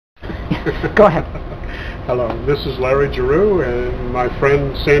Go ahead. Hello, this is Larry Giroux, and my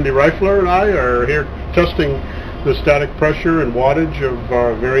friend Sandy Reifler and I are here testing the static pressure and wattage of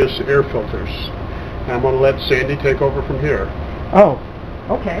our various air filters. I'm going to let Sandy take over from here. Oh,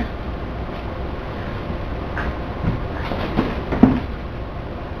 okay.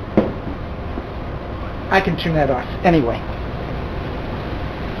 I can turn that off. Anyway.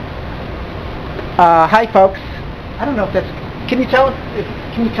 Hi, folks. I don't know if that's... Can you tell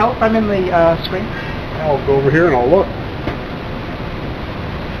if I'm in the screen? I'll go over here and I'll look.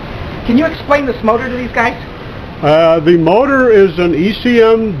 Can you explain this motor to these guys? The motor is an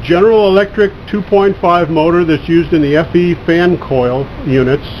ECM General Electric 2.5 motor that's used in the FE fan coil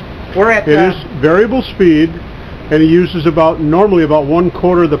units. It is variable speed, and it uses normally about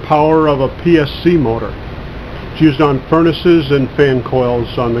 1/4 the power of a PSC motor. It's used on furnaces and fan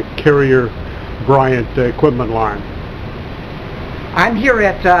coils on the Carrier Bryant equipment line. I'm here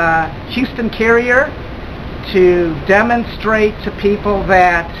at Houston Carrier to demonstrate to people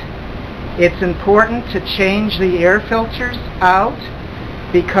that it's important to change the air filters out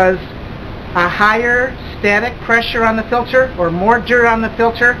because a higher static pressure on the filter or more dirt on the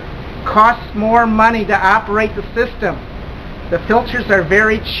filter costs more money to operate the system. The filters are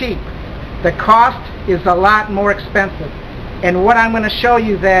very cheap. The cost is a lot more expensive. And what I'm going to show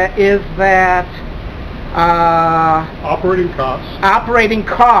you is that operating costs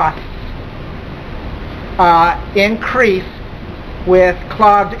increase with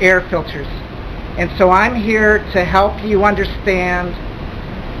clogged air filters. And so I'm here to help you understand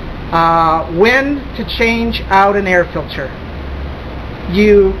when to change out an air filter.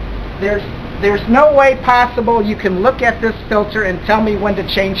 There's no way possible you can look at this filter and tell me when to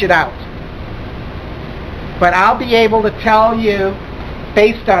change it out. But I'll be able to tell you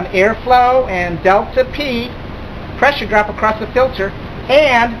based on airflow and delta P, pressure drop across the filter,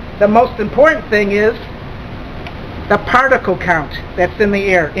 and the most important thing is the particle count that's in the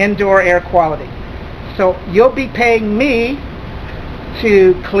air, indoor air quality. So you'll be paying me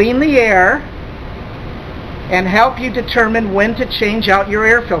to clean the air and help you determine when to change out your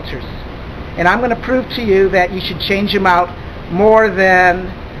air filters. And I'm going to prove to you that you should change them out more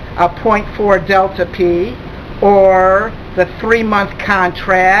than a 0.4 delta P or the 3-month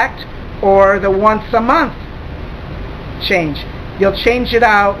contract or the once-a-month change. You'll change it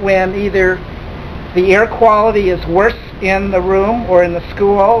out when either the air quality is worse in the room or in the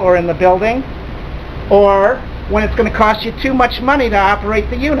school or in the building, or when it's going to cost you too much money to operate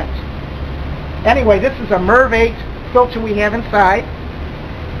the unit. Anyway, this is a MERV 8 filter we have inside,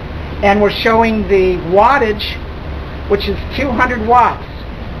 and we're showing the wattage, which is 200 watts.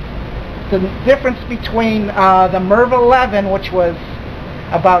 The difference between the MERV 11, which was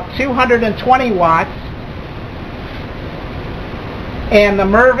about 220 watts, and the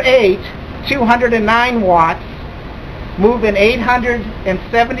MERV 8, 209 watts, moving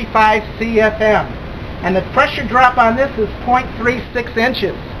 875 CFM. And the pressure drop on this is 0.36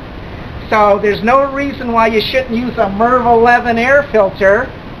 inches. So there's no reason why you shouldn't use a MERV 11 air filter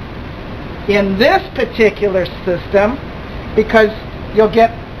in this particular system, because you'll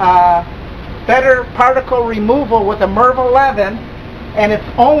get better particle removal with a MERV 11, and it's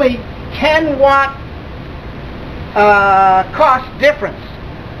only 10 watt cost difference.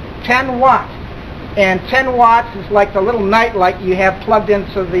 10 watts. And 10 watts is like the little night light you have plugged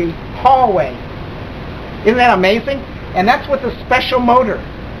into the hallway. Isn't that amazing? And that's with a special motor,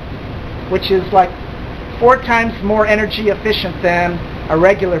 which is like 4 times more energy efficient than a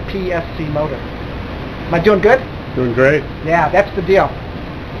regular PSC motor. Am I doing good? Doing great. Yeah, that's the deal.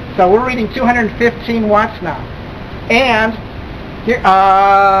 So we're reading 215 watts now. And here,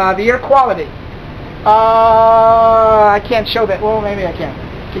 the air quality. I can't show that. Well, maybe I can.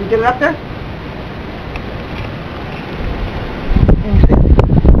 Can you get it up there? Let me see.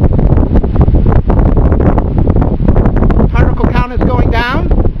 Particle count is going down.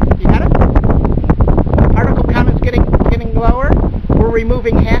 You got it? Particle count is getting lower. We're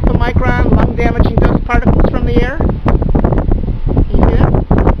removing half a micron lung damaging dust particles from the air. Can you see that?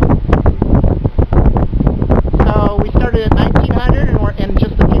 So we started at 1900, and we're in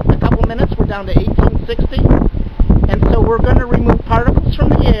just a couple minutes we're down to 1860. And so we're going to remove particles from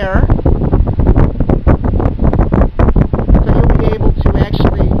the air, so you'll be able to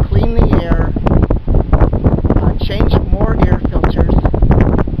actually clean the air, change more air filters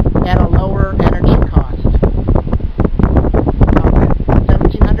at a lower energy cost.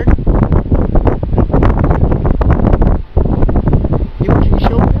 1700? Can you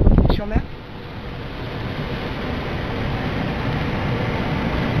show that?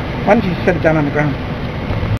 Why don't you set it down on the ground?